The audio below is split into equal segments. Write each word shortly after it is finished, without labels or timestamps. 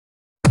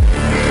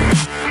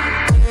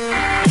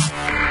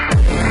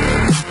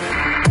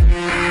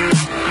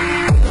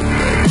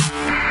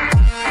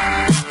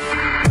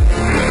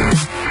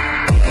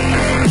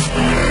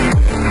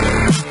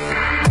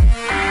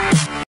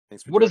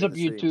for What is joining up,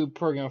 the stream. YouTube?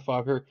 Program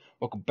Fogger.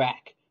 Welcome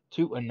back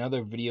to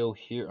another video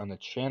here on the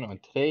channel.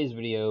 And today's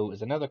video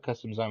is another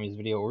custom zombies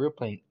video where we're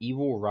playing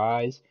Evil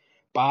Rise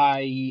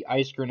by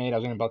IceGrenade. I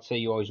was about to say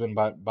you always win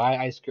by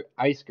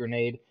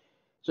IceGrenade.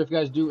 So if you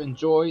guys do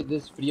enjoy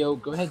this video,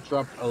 go ahead and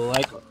drop a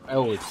like,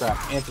 holy crap,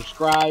 and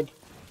subscribe.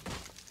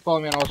 Follow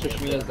me on all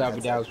social medias, that'll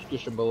be down in the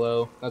description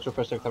below. That's your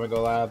first every time I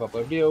go live,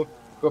 upload a video.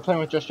 We're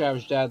playing with Just Your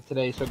Average Dad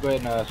today, so go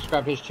ahead and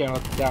subscribe to his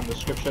channel down in the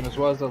description, as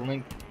well as the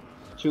link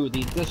to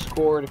the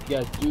Discord if you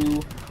guys do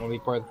want to be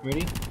part of the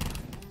community.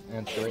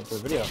 And let's go right into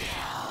the video.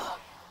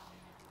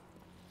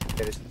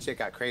 Yeah, this shit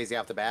got crazy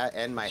off the bat,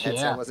 and my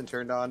headset wasn't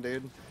turned on,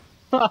 dude.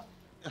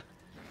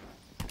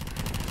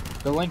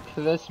 The link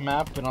to this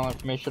map and all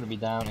information will be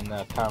down in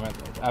the comment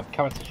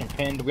section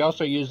pinned. We're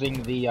also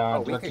using the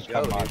Director's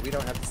Cut mod. Dude. We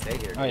don't have to stay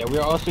here. Dude. Oh yeah,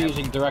 we're also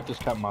using Director's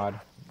Cut mod.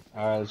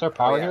 Is there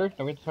power here?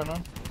 Do we have to turn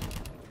on?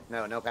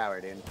 No, no power,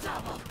 dude.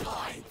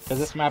 Because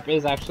this map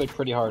is actually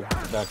pretty hard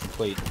to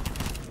complete.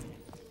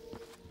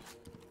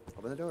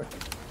 Open the door.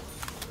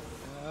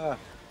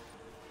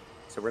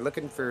 So we're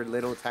looking for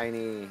little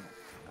tiny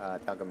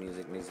toggle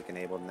music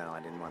enabled. No,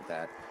 I didn't want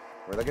that.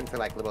 We're looking for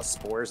like little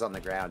spores on the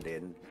ground,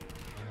 dude.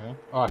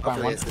 Oh, I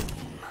found one.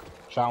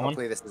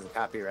 Hopefully this isn't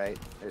copyright.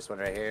 There's one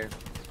right here.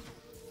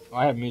 Oh,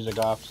 I have music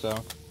off, so.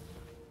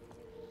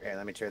 Here,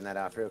 let me turn that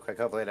off real quick.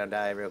 Hopefully I don't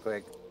die real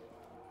quick.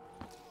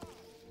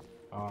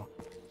 Oh.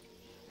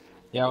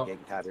 Yeah.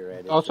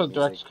 Also,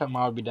 Director's Cut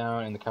mod will be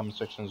down in the comment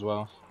section as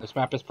well. This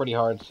map is pretty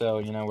hard, so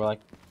you know we're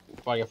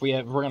if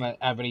we're gonna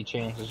have any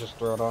chances, just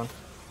throw it on.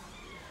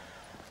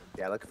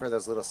 Yeah, looking for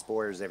those little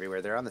spores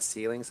everywhere. They're on the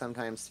ceiling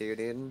sometimes too,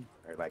 dude.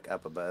 Or like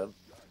up above.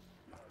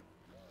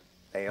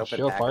 They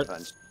open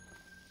Pack-a-Punch.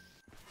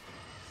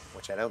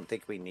 Which I don't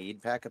think we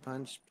need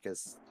Pack-a-Punch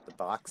because the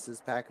box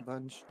is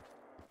Pack-a-Punch.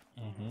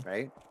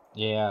 Right?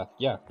 Yeah.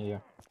 Okay,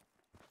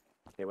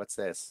 what's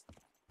this?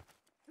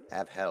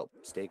 Have help.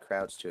 Stay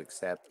crouched to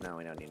accept. No,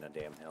 we don't need no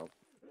damn help.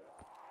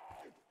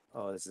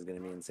 Oh, this is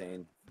gonna be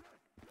insane.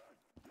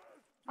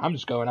 I'm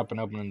just going up and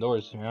opening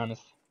doors, to be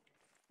honest.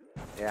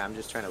 Yeah, I'm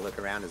just trying to look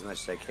around as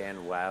much as I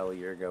can while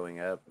you're going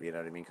up, you know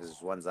what I mean? Because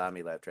there's one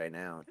zombie left right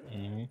now.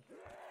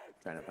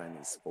 Trying to find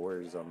these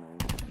spores on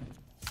there.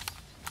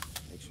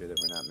 Make sure that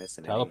we're not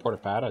missing any.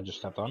 Teleporter pad, I just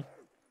stepped on.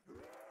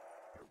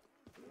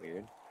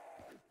 Weird.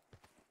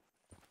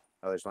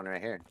 Oh, there's one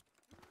right here.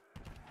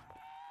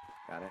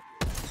 Got it.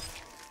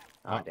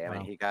 Oh, damn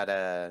it. He got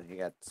Where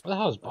the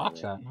hell is box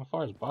at? How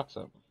far is box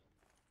up?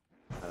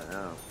 I don't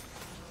know.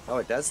 Oh,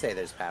 it does say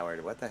there's power.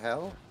 What the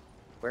hell?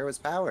 Where was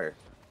power?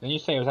 Didn't you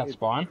say it was at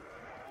spawn?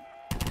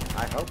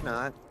 I hope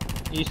not.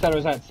 You said it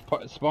was at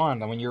spawn.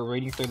 When you were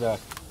reading through the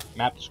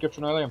map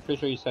description earlier, I'm pretty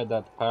sure you said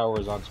that the power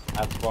was at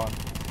spawn.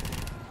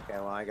 Okay,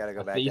 well, I gotta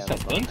go back. You said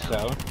think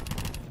so.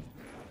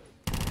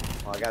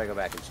 Well, I gotta go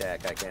back and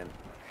check. I can.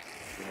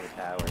 We need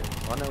power.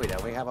 Well, no, we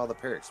don't. We have all the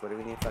perks. What do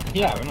we need? Fucking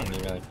yeah, we don't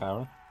need really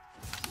power.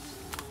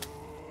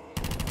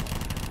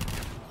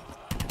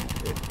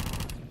 Dude.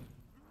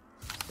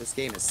 This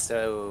game is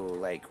so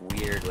like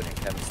weird when it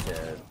comes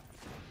to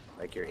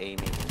like your aiming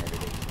and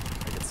everything.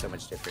 Like it's so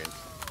much different.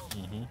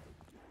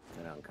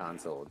 And on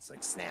console, it's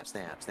like snap,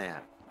 snap,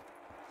 snap.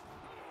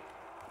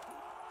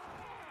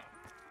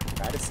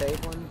 Try to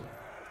save one.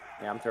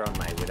 Yeah, I'm throwing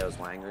my Widow's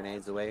Wine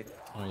grenades away.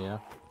 Oh yeah.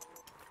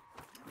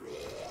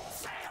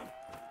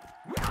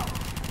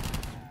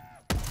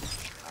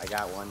 I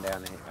got one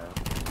down here.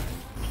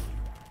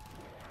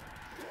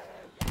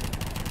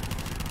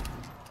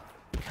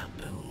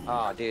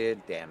 Oh,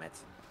 dude, damn it.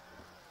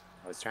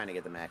 I was trying to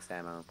get the max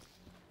ammo.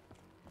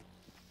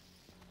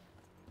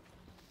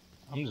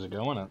 I'm just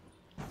going up.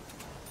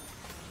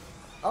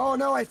 Oh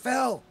no, I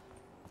fell!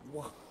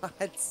 What?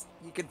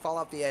 You can fall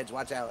off the edge,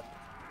 watch out.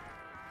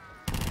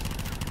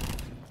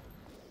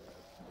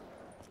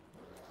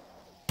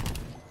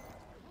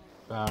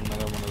 Found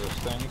another one of those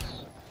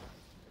things.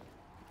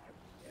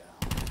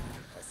 Yeah,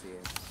 I see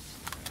it.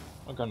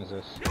 What gun is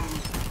this?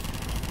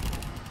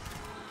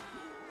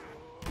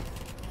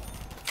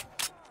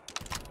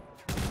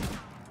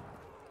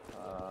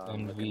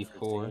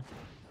 NV4.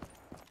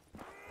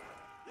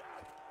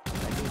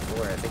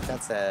 I think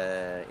that's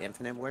a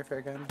Infinite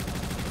Warfare gun.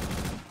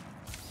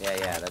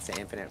 Yeah, that's an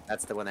Infinite.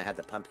 That's the one that had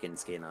the pumpkin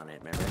skin on it.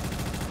 Remember?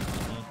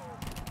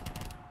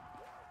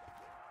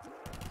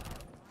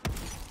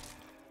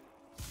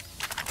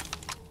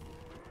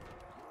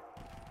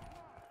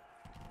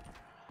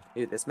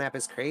 Dude, this map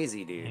is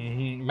crazy, dude.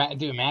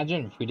 Dude,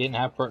 imagine if we didn't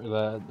have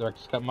the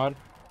Director's Cut mod.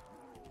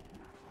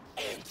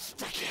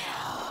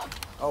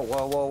 Oh,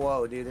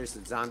 whoa, dude! There's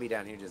a zombie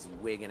down here just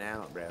wigging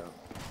out, bro.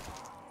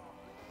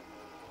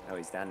 Oh,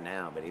 he's done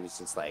now, but he was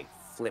just like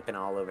flipping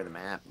all over the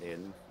map,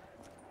 dude.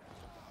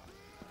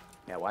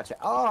 Yeah, watch it.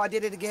 Oh, I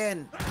did it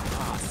again.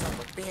 Oh, son of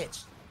a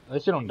bitch. At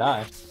least you don't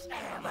die.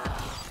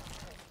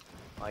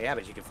 Oh, yeah,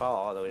 but you can fall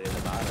all the way to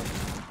the bottom.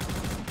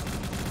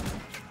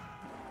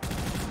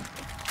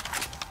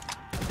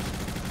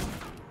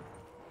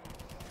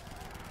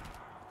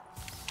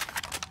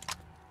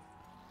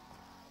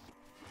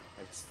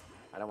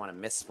 I don't want to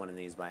miss one of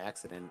these by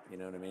accident, you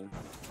know what I mean?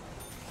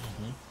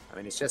 I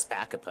mean, it's just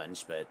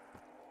Pack-a-Punch, but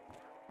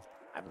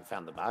I haven't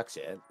found the box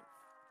yet.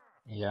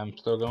 Yeah, I'm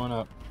still going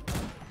up.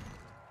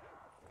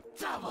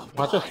 Well,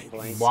 I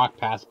just walked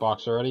past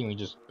box already and we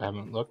just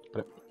haven't looked.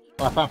 But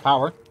oh, I found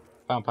power.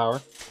 Found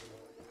power.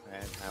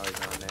 Alright, power's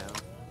on now.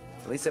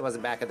 At least it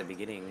wasn't back at the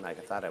beginning like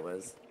I thought it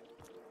was.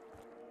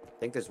 I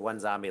think there's one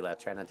zombie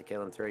left. Try not to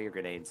kill him. Throw your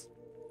grenades.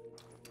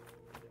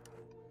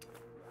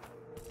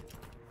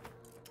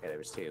 Okay, there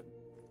was two.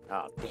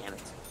 Oh, damn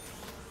it.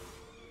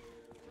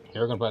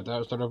 Here, we're gonna put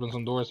that. Start opening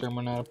some doors here. I'm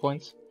running out of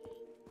points.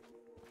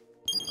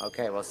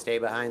 Okay, well, stay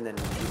behind then.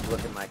 Keep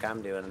looking like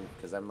I'm doing,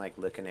 because I'm like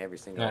looking every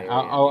single area.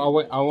 I'll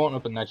wait. I won't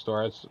open next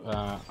door.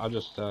 I'll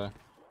just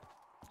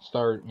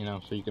start. You know,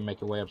 so you can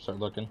make your way up. Start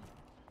looking,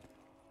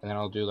 and then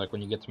I'll do like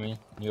when you get to me,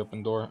 and you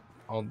open the door.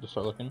 I'll just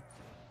start looking.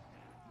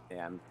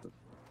 Yeah, I'm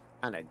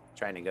kind of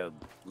trying to go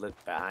look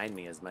behind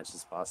me as much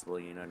as possible.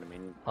 You know what I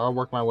mean? I'll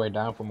work my way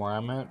down from where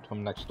I'm at to the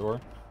next door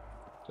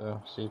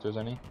to see if there's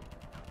any.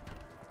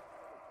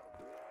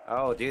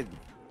 Oh, dude,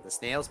 the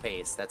snail's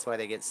pace. That's why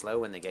they get slow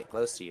when they get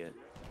close to you.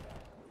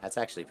 That's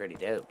actually pretty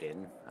dope,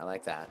 dude. I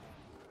like that.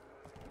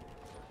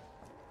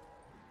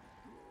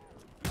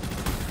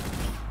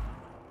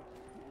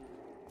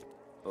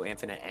 Oh,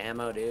 infinite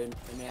ammo, dude.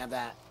 Let me have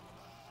that.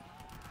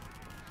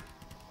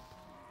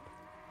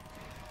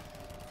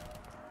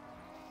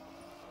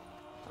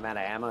 I'm out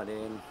of ammo,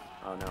 dude.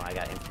 Oh no, I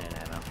got infinite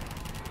ammo.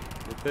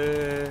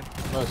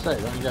 What I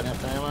say? Don't you got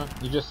infinite ammo?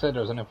 You just said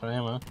there was an infinite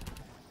ammo.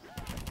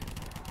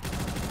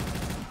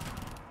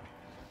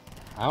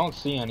 I don't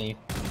see any.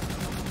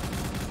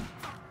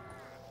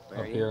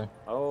 Where up here.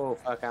 Oh,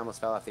 fuck, I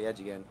almost fell off the edge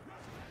again.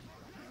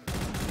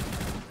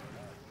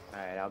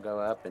 Alright, I'll go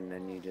up and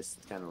then you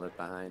just kind of look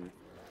behind.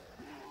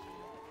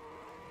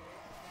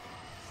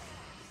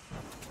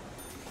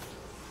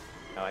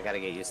 Oh, I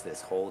gotta get used to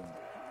this hold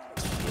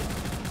shit.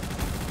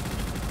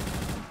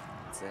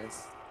 What's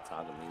this?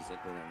 Toggle music,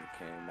 we don't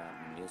care about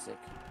music.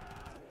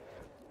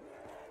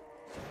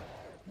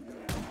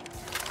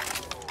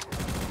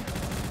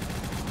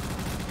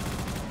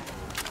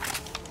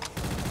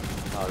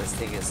 Oh, this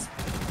thing is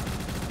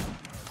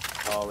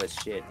tall as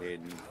shit, dude.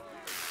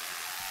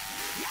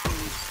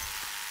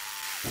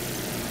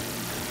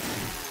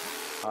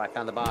 Oh, I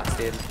found the box,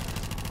 dude.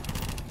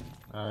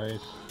 Nice.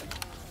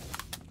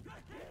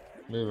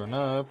 Moving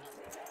up.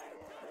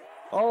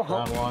 Oh,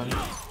 found one.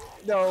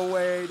 No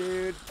way,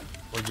 dude.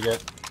 What'd you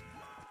get?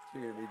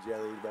 You're gonna be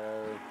jellied,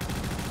 bro.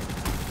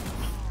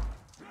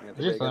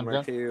 Is it stun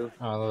gun?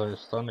 Oh, there's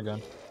stun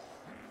gun.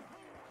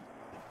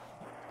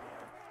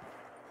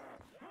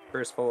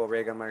 First pull,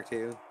 ray gun Mark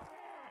II.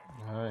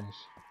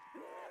 Nice.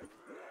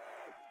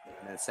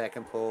 And then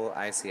second pull,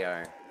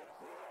 ICR.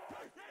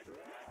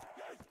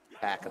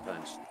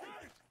 Pack-a-Punch.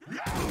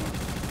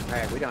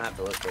 Alright, we don't have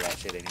to look for that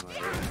shit anymore,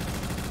 dude.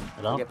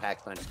 If we get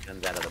Pack-a-Punch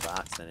comes out of the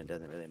box, then it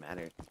doesn't really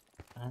matter.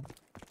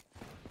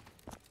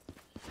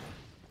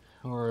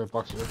 Or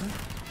box open.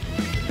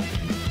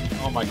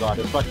 Oh my god,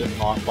 it's fucking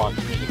not box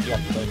music. You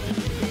have to play me.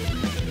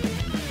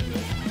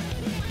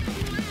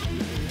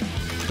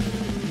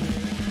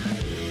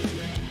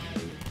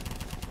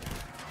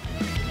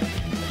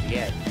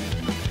 Yeah.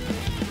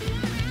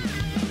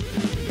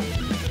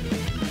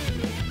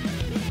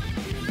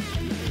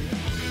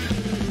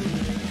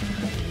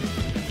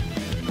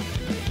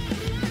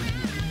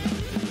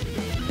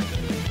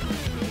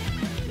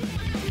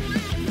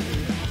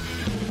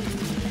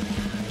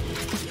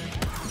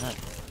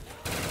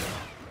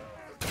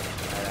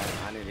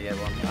 I need to get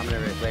one. I'm gonna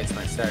replace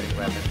my starting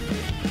weapon.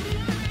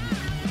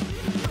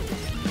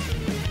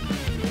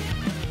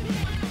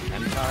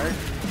 M-card.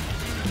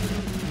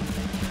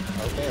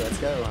 Okay, let's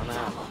go. I'm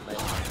out.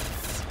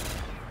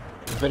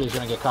 The video's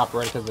gonna get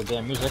copyrighted because of the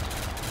damn music.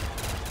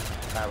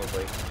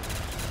 Probably.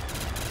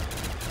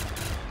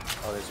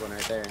 Oh, there's one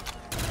right there.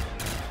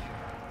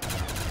 I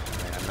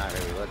mean, I'm not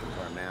really looking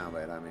for him now,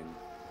 but I mean...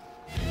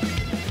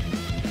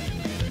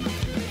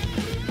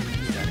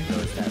 just trying to go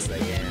as fast as I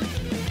can.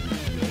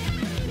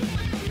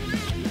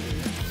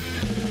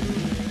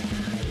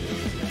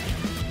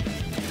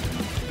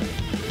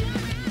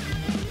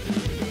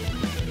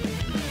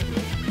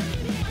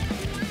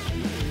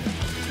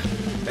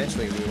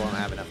 Eventually, we won't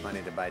have enough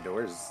money to buy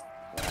doors.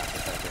 We'll have to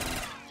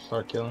fucking...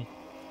 start killing.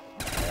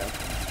 Yeah.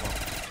 Well,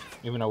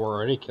 even though we're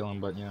already killing,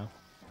 but you know.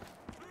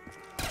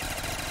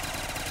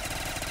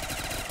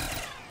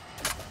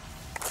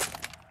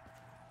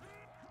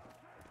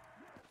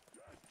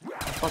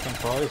 How fucking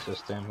far is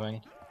this damn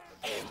thing?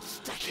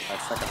 That's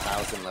like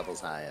 1,000 levels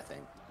high, I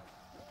think.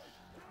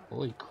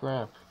 Holy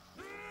crap.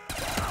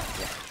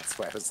 Yeah, that's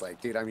why I was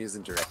like, dude, I'm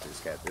using director's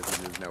cut.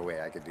 There's no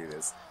way I could do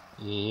this.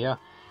 Yeah.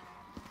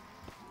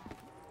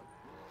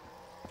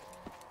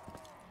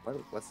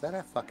 What's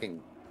that?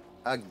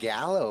 A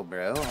gallows,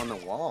 bro, on the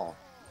wall.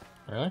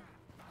 Really?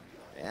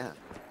 Yeah.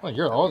 Well,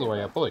 you're all the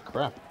way up. Holy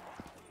crap.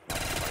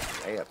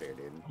 Way up here,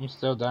 dude. I'm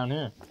still down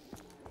here.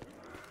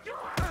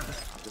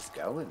 Just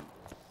going.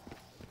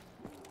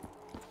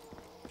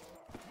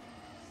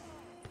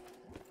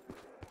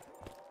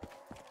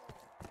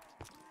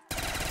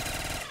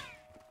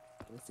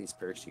 What's these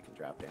perks you can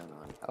drop down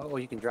on? Oh,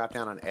 you can drop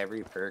down on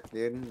every perk,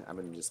 dude. I've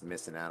been just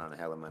missing out on a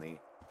hell of money.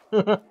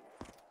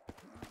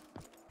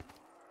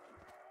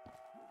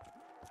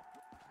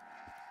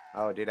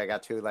 Oh, dude, I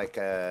got to like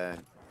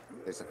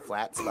there's a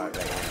flat spot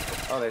right here.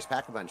 Oh, there's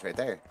Pack-a-Punch right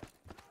there.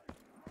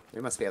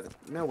 We must be at the...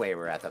 No way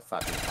we're at the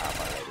fucking top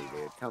already,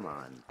 dude. Come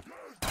on.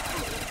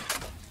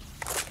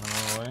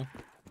 No way.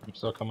 I'm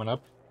still coming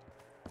up.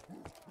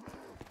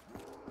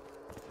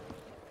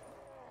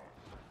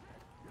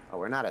 Oh,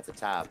 we're not at the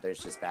top. There's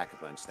just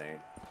Pack-a-Punch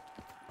there.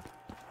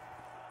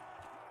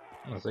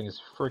 This thing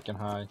is freaking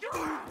high.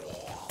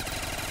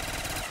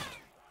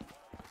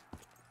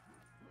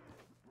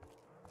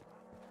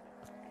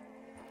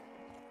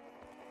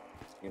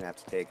 You're gonna have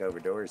to take over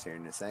doors here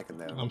in a second,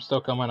 though. I'm still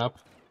coming up.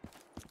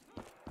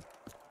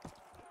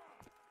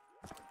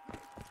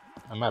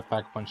 I'm at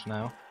Pack-a-Punch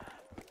now.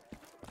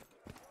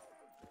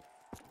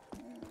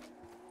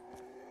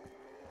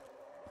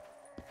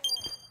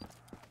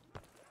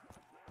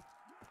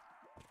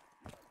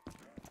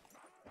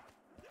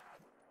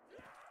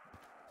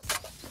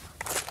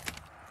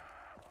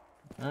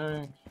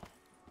 Alright.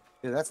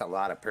 Dude, that's a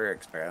lot of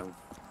perks, bro.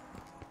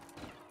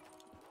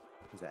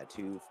 Is that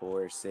 2,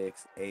 4,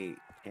 6, 8,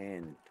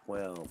 10,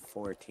 12,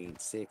 14,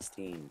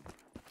 16,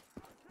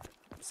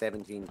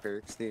 17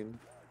 perks, dude?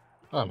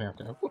 Oh, I'm here.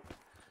 Okay.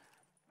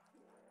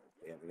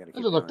 Yeah, we gotta keep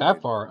Doesn't look going, that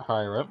dude. far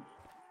higher up.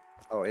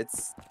 Oh,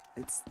 it's,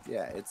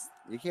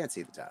 you can't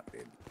see the top,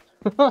 dude.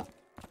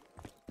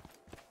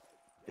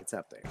 It's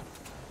up there.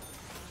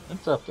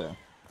 It's up there.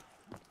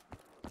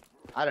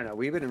 I don't know.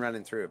 We've been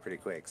running through it pretty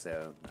quick,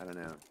 so I don't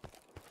know.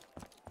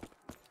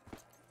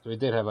 So we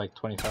did have like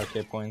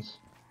 25k points.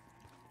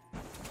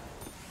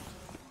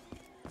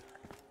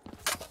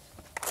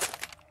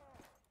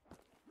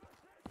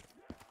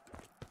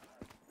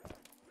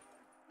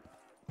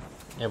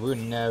 Yeah, we would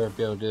never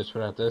be able to do this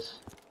without this.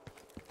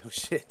 Oh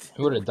shit.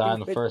 We would have died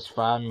in the first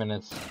 5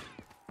 minutes.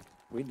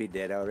 We'd be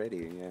dead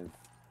already,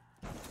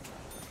 yeah.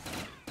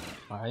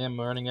 I am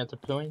running out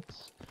of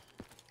points.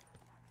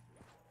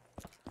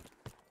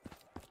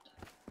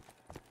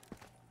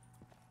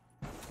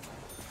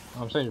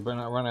 I'm saying you better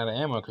not run out of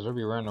ammo because we'll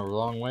be running a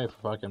long way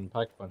for fucking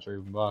Pack-a-Punch or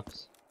even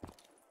box.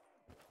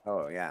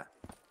 Oh, yeah.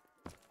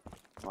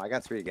 Well, I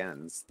got 3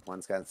 guns.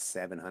 One's got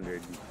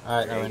 700.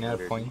 Alright, I ran out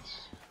of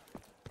points.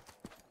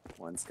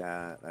 One's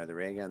got, the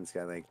ray gun's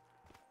got like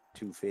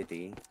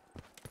 250.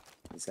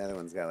 This other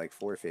one's got like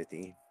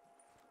 450.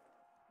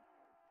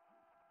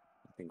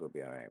 I think we'll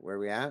be alright. Where are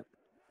we at?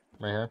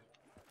 Right here.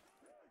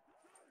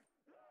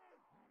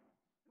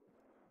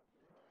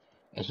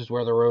 This is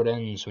where the road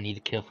ends. We need to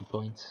kill for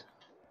points.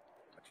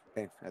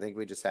 Okay, I think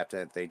we just have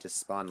to, they just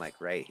spawn like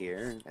right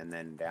here and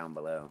then down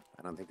below.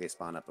 I don't think they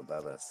spawn up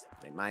above us.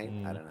 They might,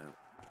 I don't know.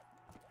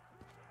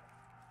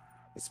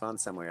 They spawn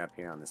somewhere up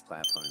here on this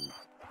platform.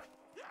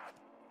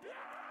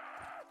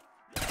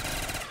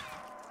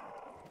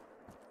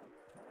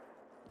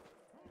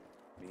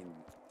 I mean,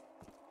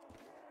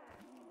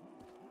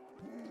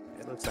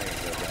 it looks like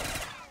it goes up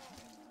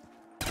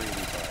pretty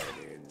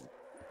far, dude.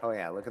 Oh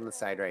yeah, look on the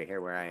side right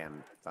here where I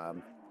am, Bob.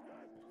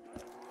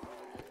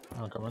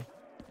 Oh, come on.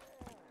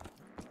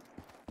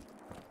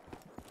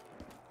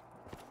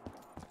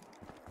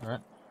 Alright.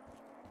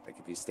 Like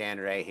if you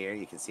stand right here,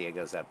 you can see it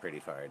goes up pretty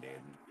far, dude.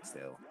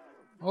 Still.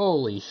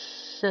 Holy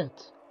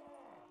shit.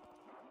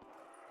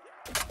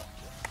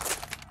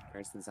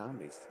 Where's the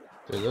zombies?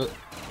 Dude, look.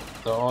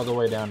 They're all the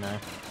way down there.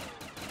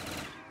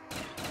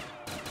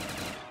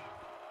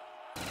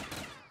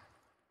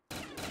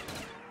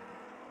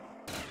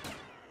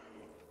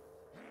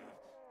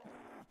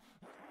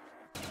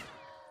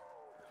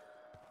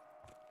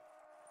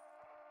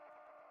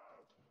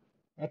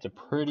 That's a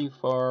pretty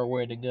far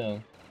way to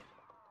go.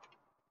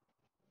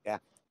 Yeah.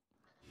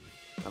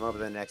 I'm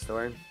opening the next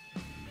door.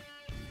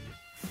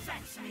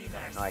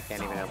 Oh, I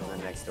can't even open the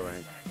next door.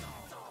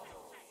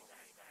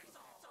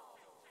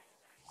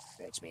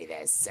 Fetch me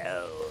their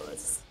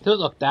souls. It doesn't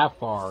look that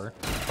far,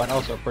 but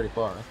also pretty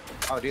far.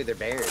 Oh, dude, they're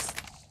bears.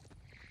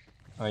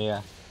 Oh,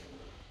 yeah.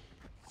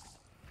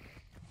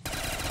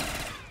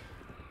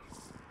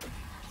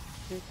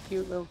 They're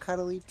cute little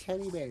cuddly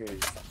teddy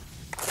bears.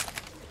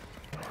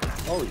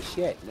 Holy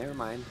shit, never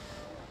mind.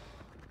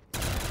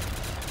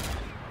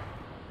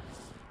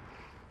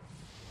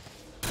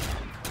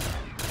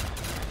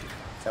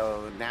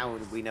 So now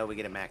we know we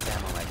get a max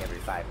ammo like every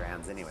 5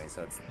 rounds anyway,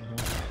 so it's...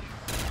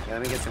 Yeah,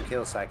 let me get some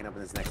kills so I can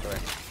open this next door.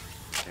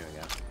 There we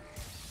go.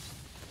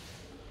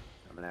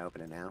 I'm gonna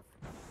open it now.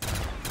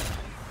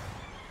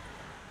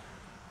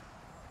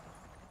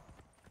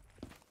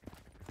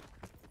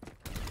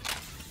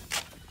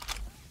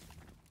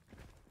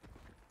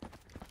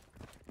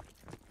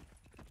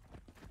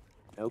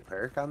 No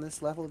perk on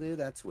this level, dude?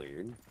 That's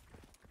weird.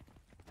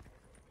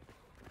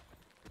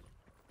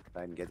 If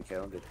I can get the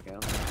kill, get the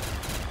kill.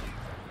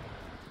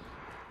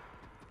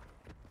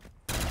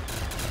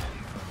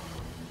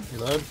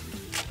 Reload?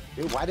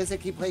 Dude, why does it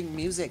keep playing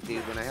music,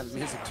 dude, when I have the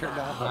music turned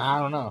off? I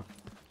don't know.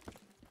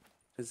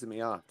 Pissing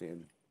me off,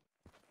 dude.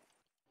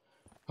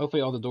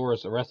 Hopefully all the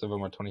doors, the rest of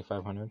them are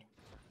 2,500.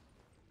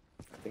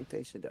 think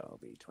they should all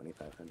be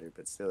 2,500,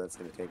 but still, that's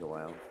going to take a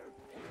while.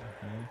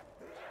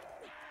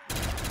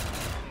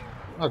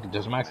 Look,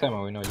 there's max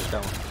ammo. We know we just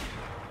got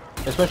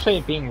one. Especially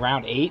it being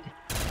round 8.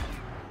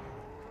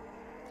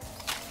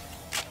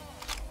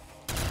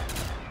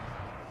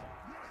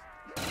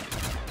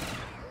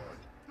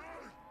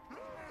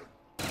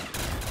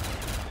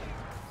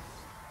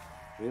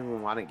 You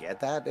even want to get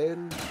that,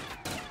 dude?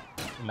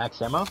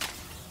 Max ammo?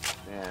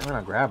 Yeah. I'm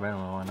gonna grab it.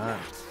 Why not?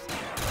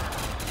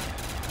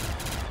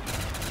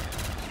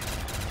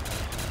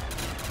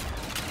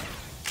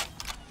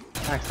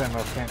 Max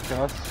ammo can't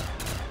kill us.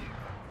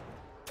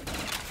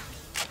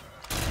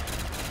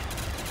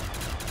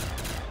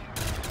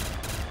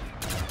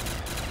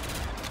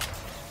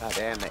 God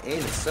damn, the aim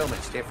is so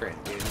much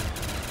different, dude.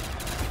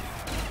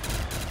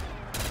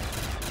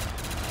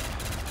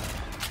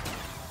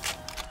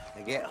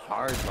 I get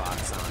hard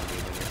locks on,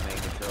 dude, when you're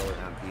playing controller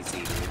on PC,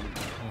 dude.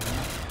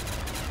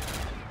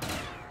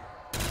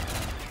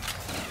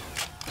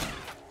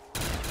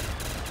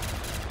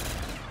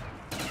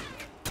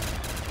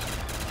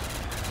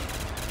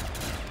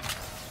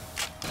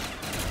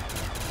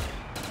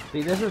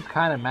 See, this is the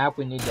kind of map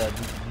we need to,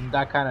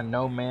 that kind of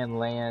no man's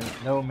land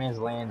zombie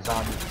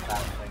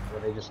style thing,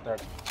 where they just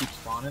start keep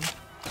spawning.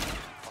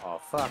 Oh,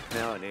 fuck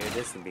no, dude,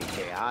 this would be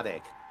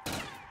chaotic.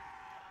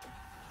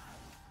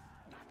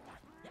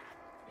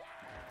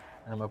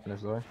 I'm opening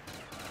this door.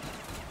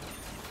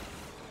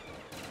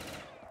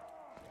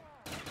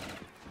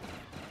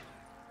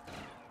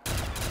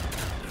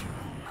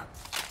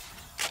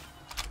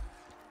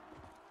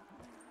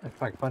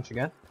 If I can punch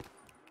again.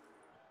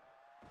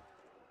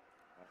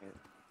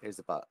 Here's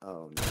the bot.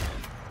 Oh no.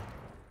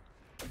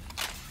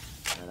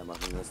 And I'm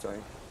opening this door.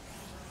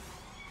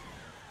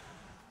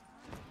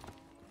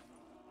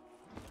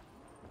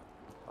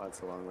 Oh, it's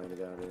a long way to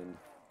go, dude.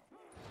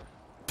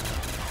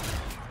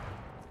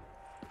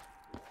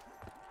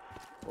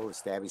 Oh,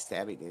 stabby,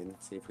 stabby, dude.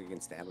 See if we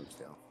can stab him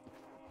still.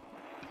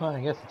 Well,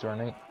 I guess it's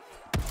ornate.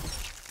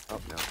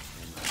 Oh, no.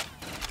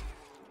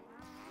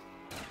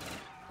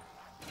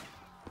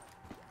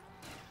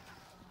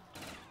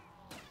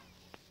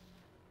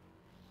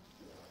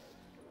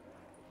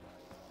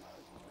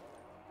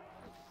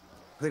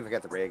 I think we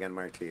got the ray gun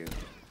mark too.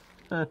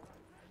 Huh.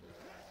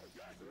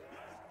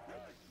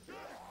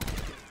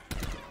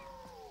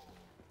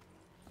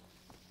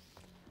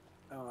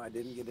 Oh, I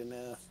didn't get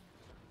enough.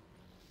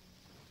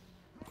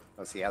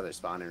 Oh, see how they're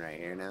spawning right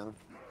here now?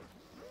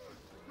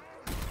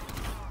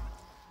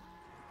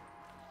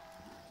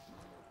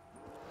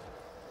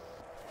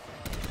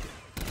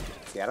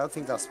 See, I don't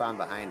think they'll spawn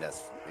behind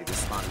us. They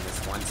just spawn in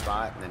this one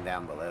spot and then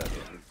down below,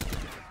 dude.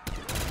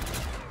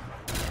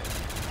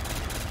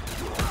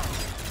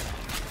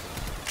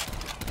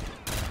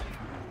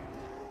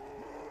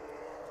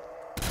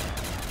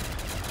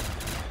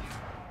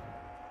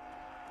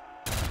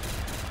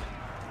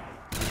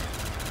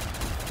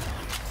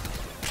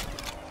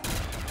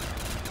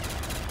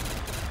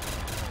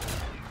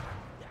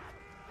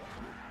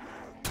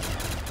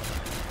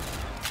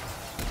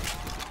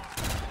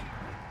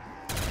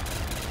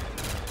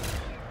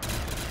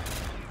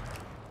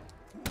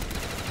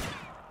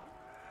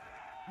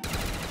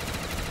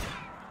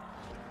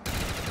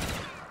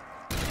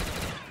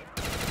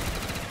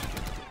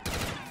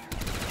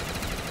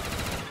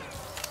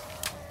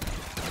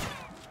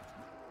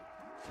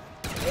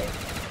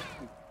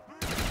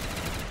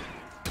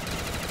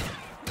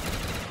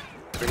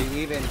 Pretty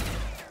even.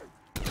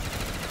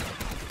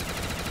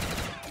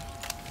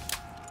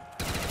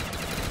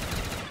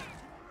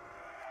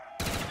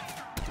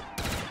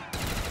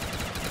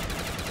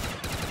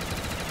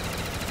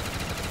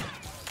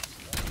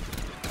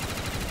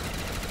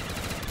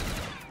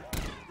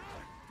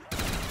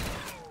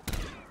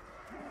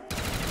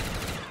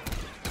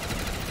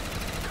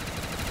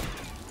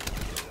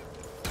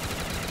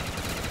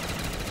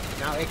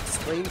 Now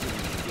explain to me,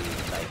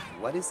 dude, like,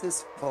 what is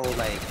this whole,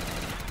 like,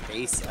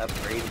 base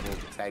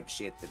upgradable type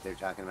shit that they're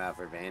talking about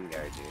for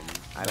Vanguard, dude?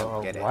 I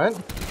don't get it. What?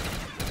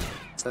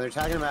 So they're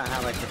talking about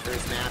how, like, the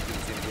first map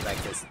is gonna be,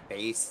 like, this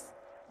base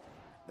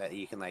that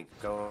you can, like,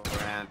 go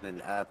around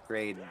and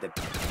upgrade the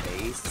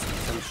base and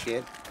some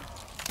shit.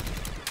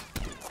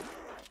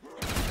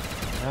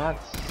 Not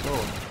so.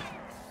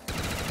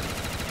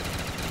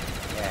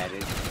 Yeah,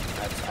 dude.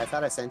 I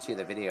thought I sent you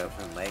the video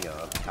from Lego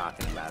of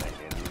talking about it,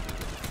 dude.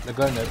 The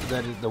good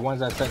and the ones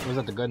that said, was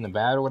it the good and the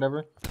bad or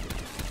whatever? No, it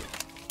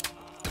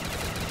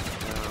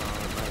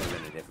might have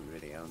been a different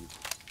video.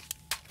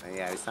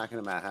 Yeah, I was talking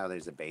about how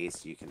there's a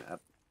base you can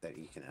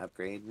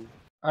upgrade.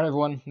 Alright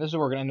everyone, this is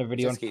where we're gonna end the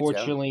video. Just keep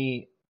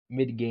Unfortunately,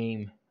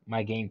 mid-game,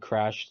 my game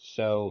crashed,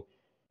 so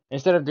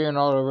instead of doing it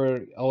all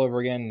over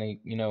again,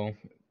 you know,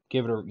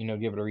 give it a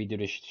redo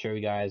to show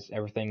you guys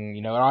everything.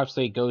 You know, it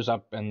obviously goes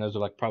up, and those are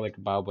like probably like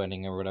a bob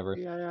wedding or whatever.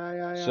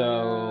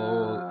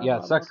 So yeah,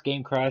 it sucks.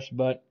 Game crashed,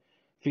 but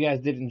if you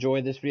guys did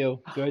enjoy this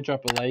video, go ahead,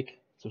 drop a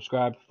like,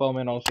 subscribe, follow me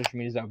on all social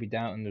medias that will be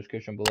down in the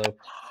description below.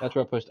 That's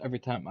where I post every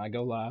time I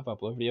go live,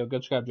 upload a video. Go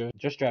subscribe to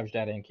Just Straps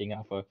Data and King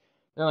Alpha.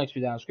 The links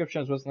will be down in the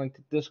description, as well as a link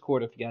to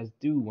Discord if you guys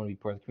do want to be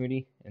part of the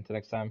community. Until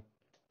next time.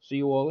 See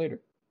you all later.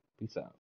 Peace out.